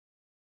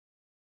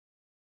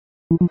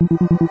The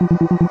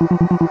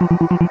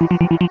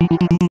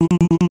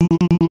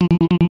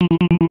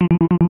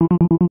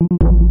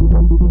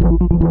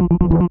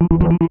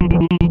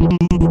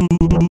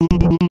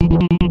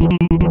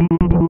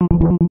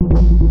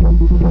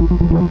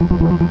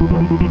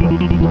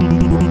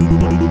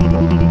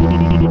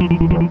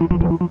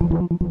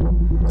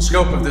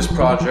scope of this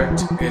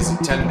project is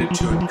intended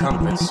to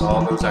encompass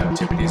all those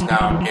activities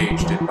now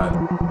engaged in by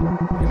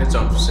in its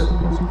own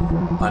facilities,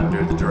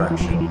 under the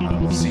direction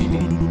of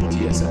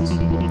CDTSS.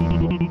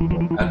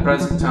 At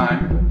present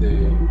time,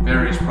 the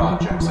various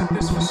projects at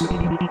this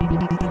facility are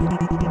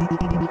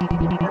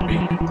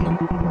being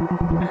concluded,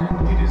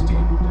 and it is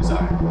deemed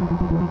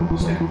desirable,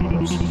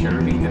 standing of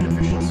security and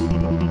efficiency,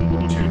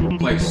 to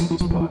replace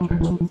these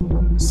projects with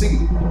a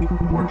single project,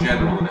 more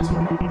general in its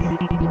approach.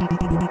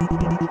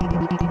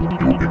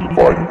 You will be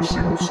provided a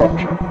single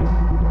subject.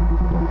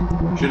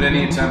 Should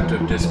any attempt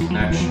of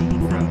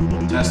disconnection from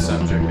the test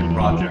subject and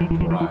project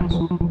arise,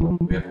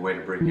 we have a way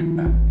to bring him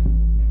back.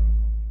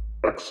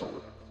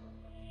 Excellent.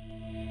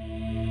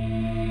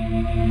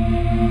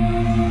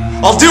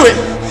 I'll do it!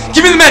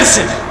 Give me the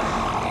medicine!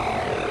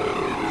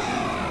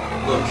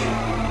 Look.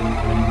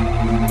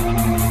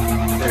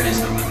 There is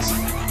no medicine.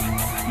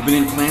 You've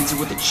been implanted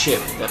with a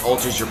chip that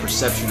alters your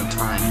perception of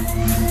time.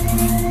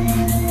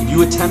 If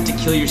you attempt to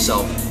kill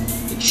yourself,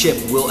 the chip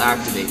will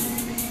activate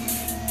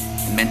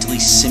and mentally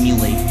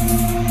simulate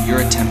your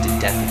attempted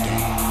death again.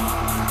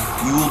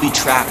 You will be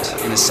trapped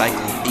in a cycle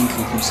of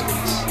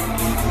inconclusiveness.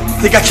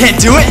 Think I can't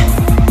do it?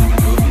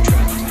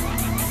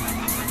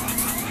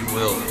 You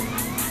will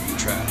be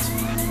trapped.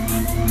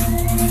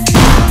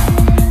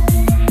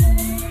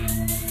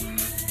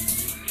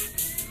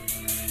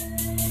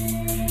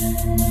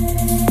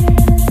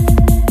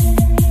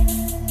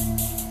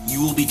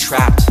 You will be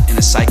trapped in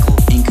a cycle of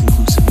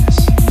inconclusiveness.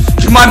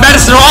 Give my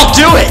medicine or I'll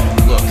do it!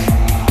 Look,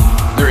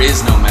 there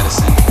is no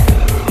medicine.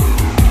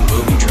 You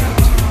will be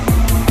trapped.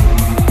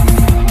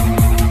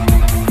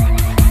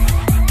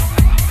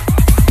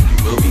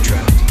 You will be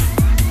trapped.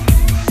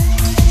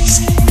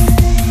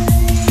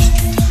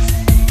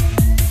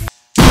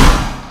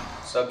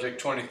 Subject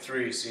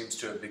 23 seems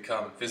to have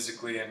become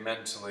physically and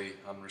mentally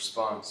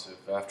unresponsive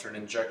after an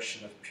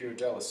injection of pure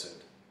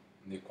delicid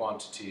in the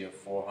quantity of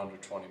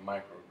 420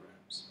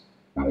 micrograms.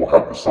 We will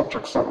have the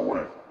subject sent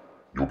away.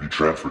 You'll be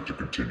transferred to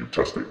continue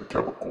testing the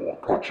chemical on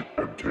Project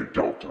MK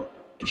Delta,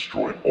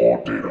 destroying all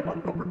data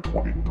on number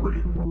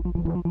 23.